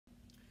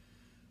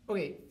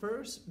Okay,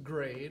 first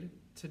grade.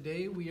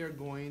 Today we are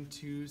going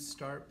to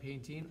start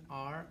painting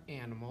our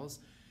animals.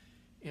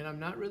 And I'm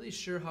not really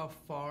sure how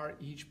far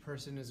each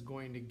person is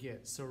going to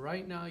get. So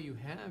right now you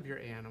have your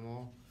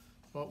animal,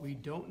 but we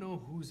don't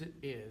know whose it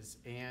is.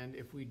 And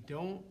if we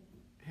don't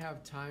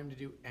have time to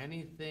do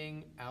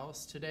anything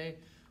else today,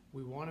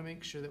 we want to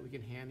make sure that we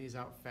can hand these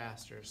out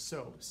faster.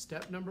 So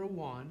step number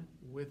one,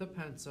 with a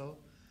pencil,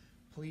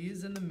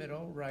 please in the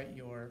middle write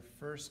your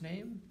first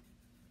name,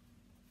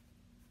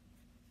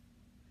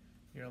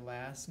 your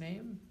last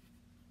name,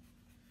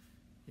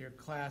 your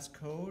class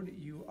code.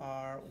 You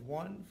are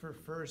 1 for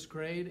first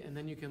grade, and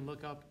then you can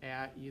look up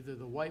at either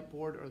the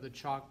whiteboard or the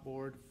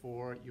chalkboard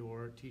for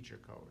your teacher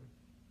code.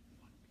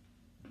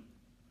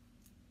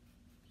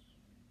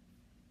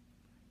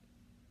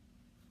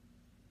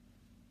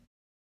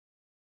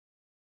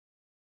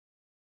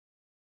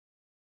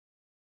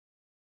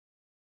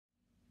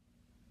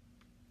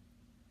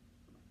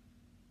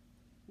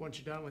 Once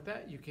you're done with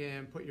that, you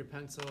can put your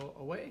pencil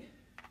away.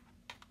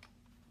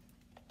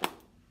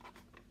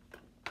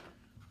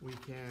 We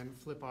can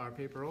flip our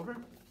paper over.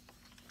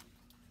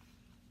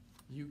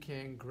 You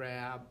can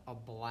grab a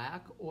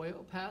black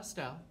oil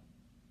pastel,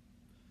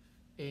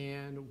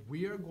 and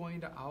we are going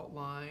to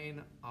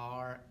outline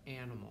our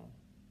animal.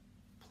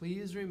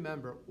 Please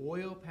remember,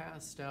 oil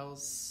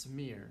pastels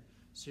smear,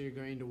 so you're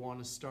going to want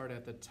to start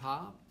at the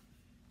top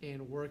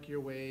and work your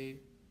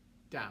way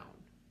down.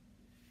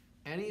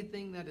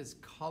 Anything that is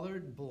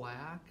colored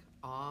black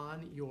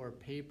on your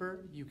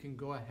paper, you can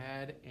go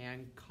ahead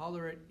and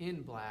color it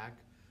in black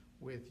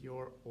with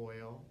your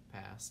oil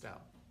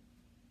pastel.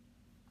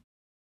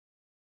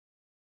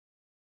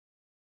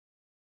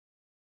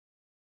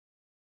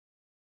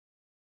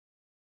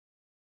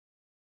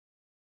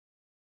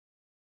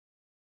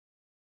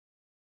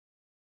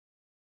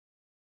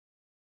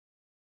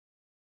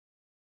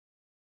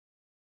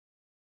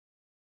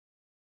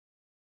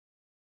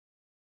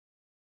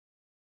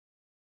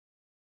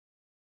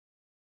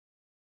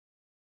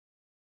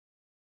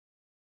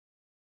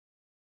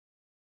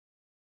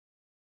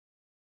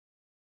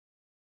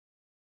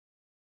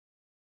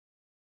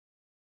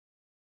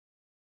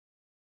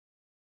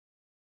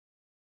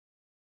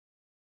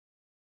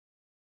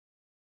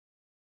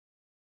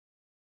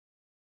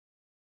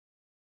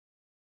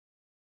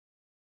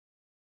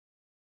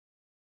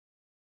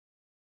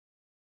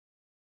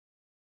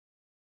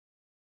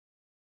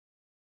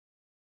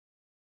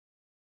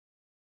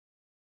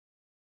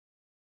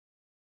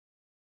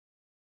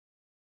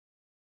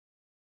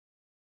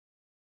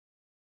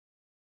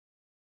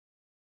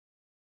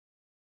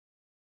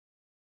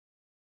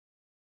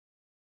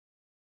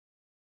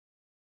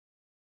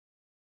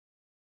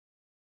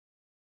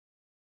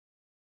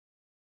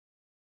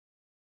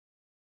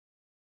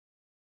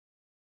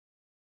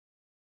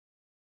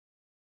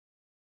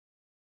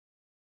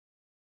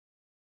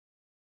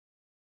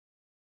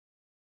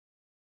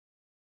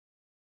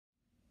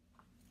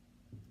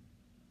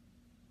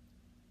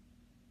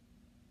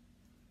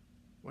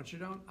 Once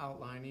you're done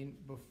outlining,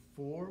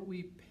 before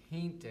we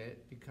paint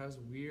it, because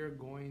we're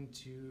going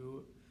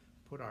to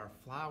put our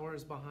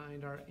flowers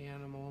behind our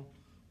animal,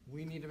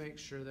 we need to make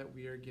sure that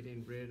we are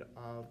getting rid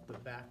of the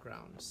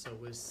background. So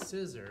with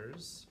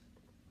scissors,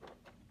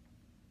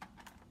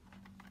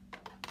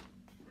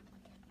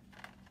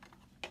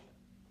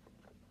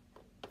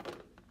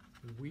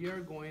 we are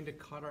going to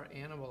cut our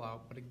animal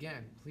out. But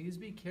again, please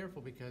be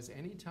careful, because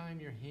anytime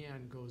your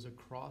hand goes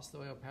across the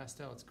oil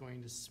pastel, it's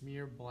going to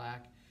smear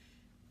black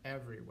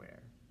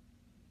everywhere.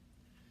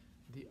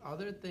 The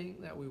other thing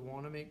that we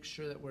want to make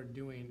sure that we're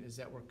doing is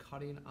that we're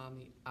cutting on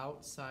the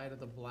outside of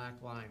the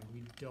black line.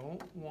 We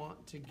don't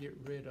want to get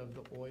rid of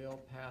the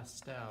oil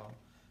pastel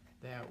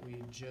that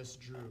we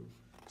just drew.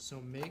 So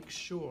make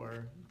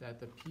sure that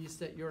the piece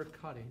that you're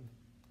cutting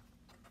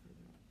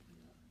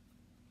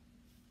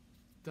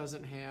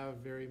doesn't have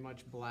very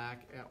much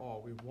black at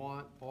all. We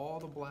want all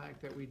the black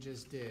that we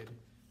just did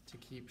to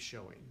keep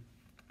showing.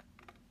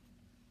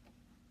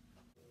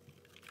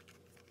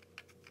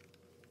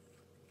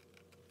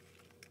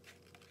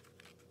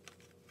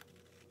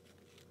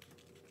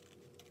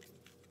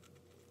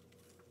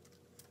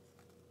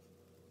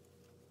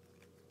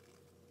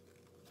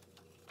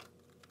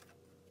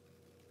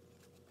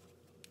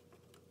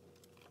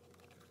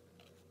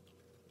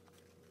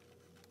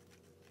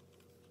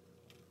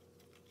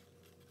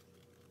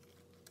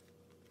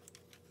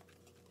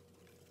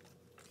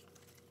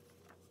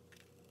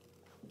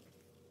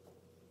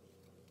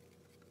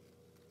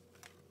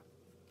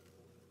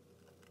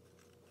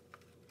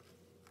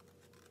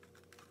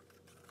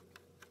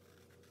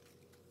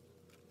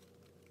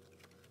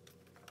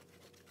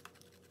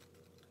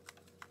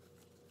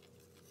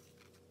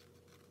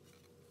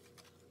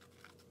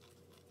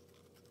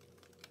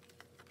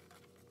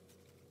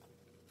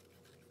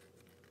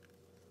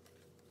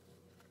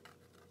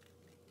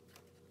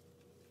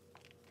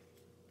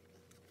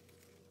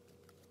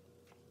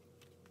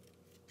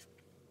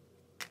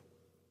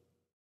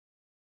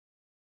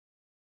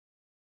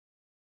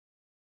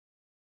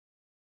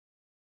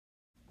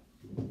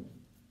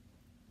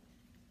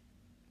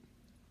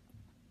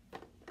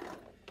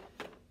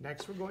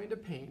 Next we're going to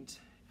paint,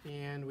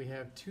 and we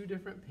have two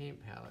different paint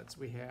palettes.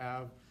 We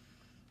have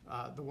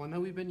the one that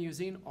we've been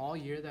using all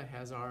year that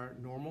has our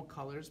normal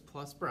colors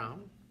plus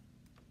brown.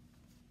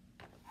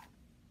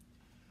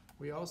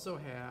 We also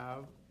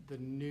have the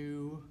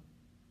new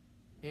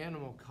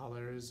animal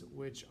colors,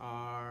 which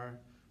are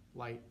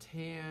light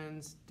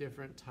tans,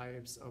 different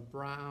types of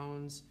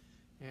browns,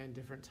 and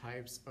different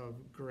types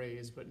of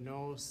grays, but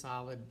no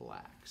solid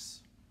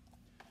blacks.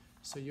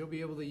 So you'll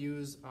be able to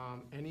use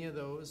any of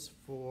those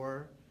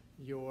for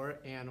your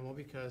animal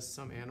because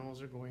some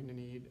animals are going to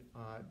need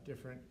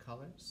different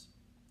colors.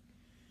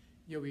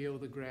 You'll be able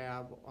to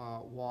grab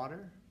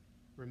water.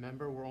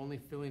 Remember, we're only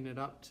filling it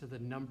up to the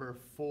number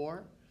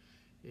 4.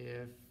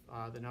 If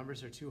the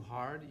numbers are too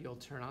hard, you'll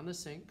turn on the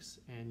sinks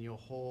and you'll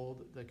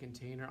hold the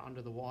container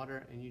under the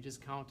water and you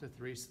just count to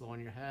 3 slow in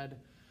your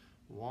head.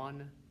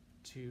 1,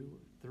 2,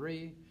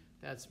 3.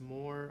 That's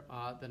more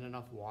than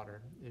enough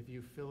water. If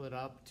you fill it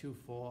up too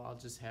full, I'll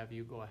just have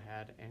you go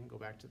ahead and go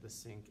back to the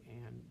sink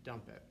and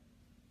dump it.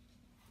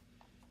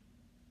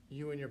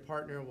 You and your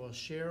partner will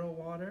share a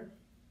water,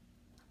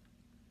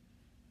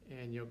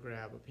 and you'll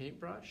grab a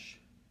paintbrush.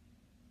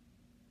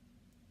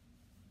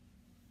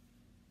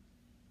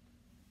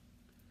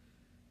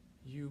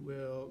 You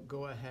will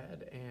go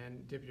ahead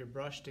and dip your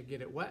brush to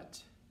get it wet.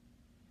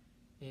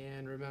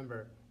 And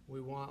remember,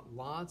 we want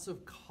lots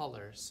of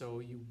color, so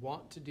you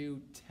want to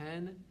do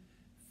 10,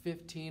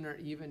 15, or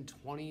even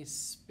 20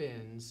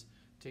 spins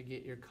to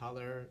get your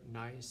color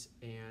nice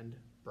and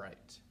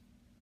bright.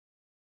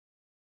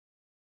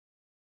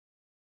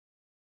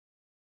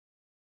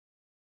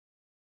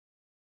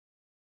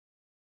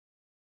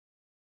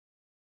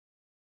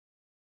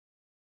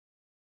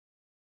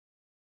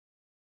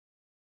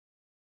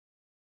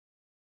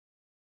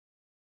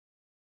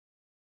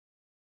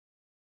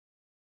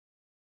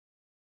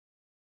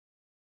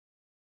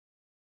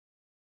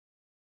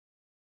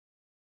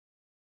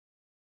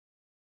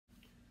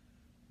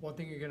 One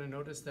thing you're going to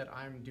notice that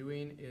I'm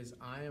doing is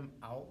I am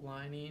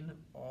outlining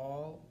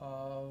all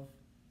of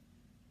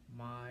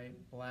my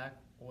black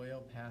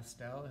oil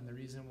pastel, and the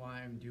reason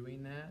why I'm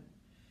doing that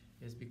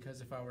is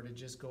because if I were to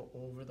just go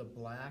over the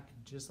black,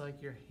 just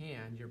like your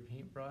hand, your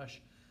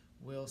paintbrush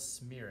will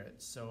smear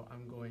it. So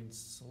I'm going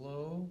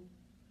slow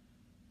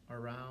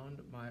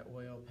around my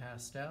oil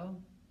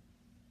pastel.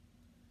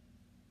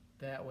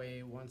 That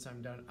way, once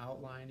I'm done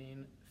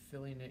outlining,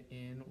 filling it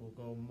in will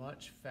go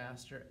much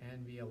faster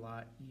and be a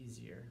lot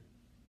easier.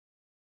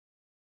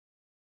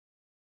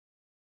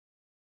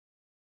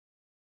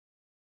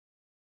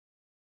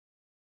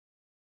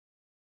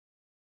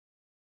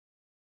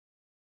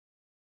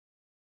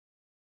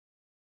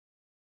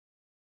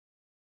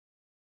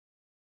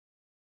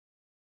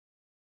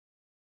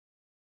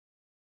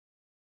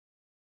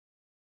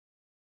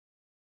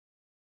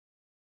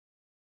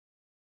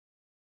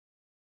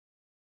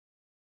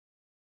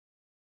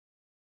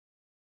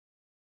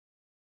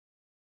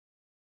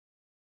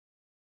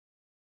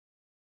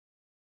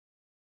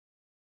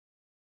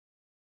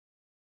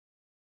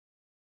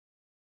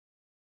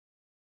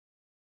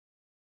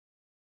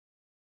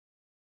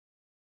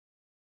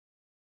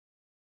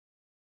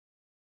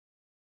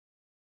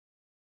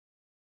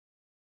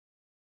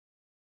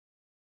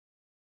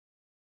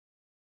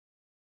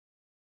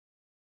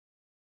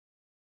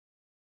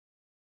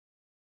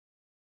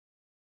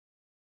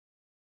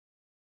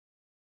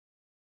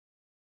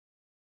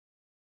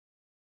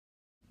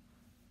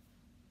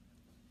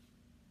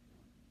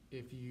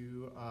 If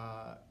you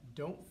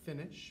don't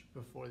finish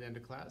before the end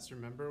of class,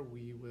 remember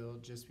we will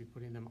just be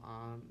putting them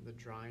on the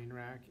drying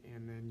rack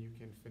and then you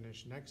can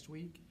finish next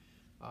week.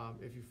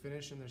 If you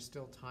finish and there's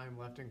still time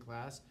left in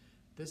class,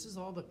 this is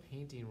all the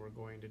painting we're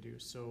going to do.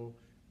 So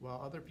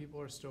while other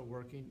people are still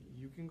working,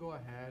 you can go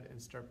ahead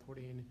and start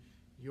putting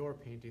your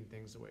painting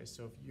things away.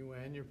 So if you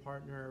and your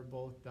partner are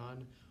both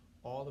done,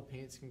 all the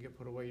paints can get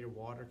put away, your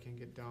water can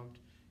get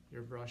dumped,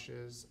 your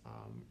brushes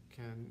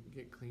can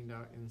get cleaned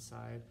out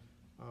inside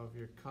of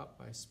your cup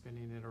by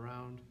spinning it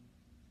around,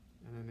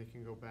 and then they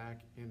can go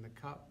back in the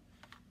cup,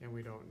 and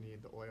we don't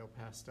need the oil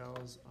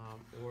pastels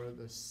or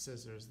the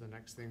scissors. The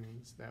next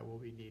things that we'll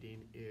be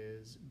needing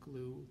is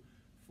glue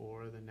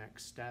for the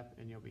next step,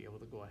 and you'll be able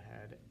to go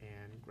ahead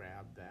and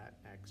grab that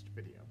next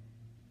video.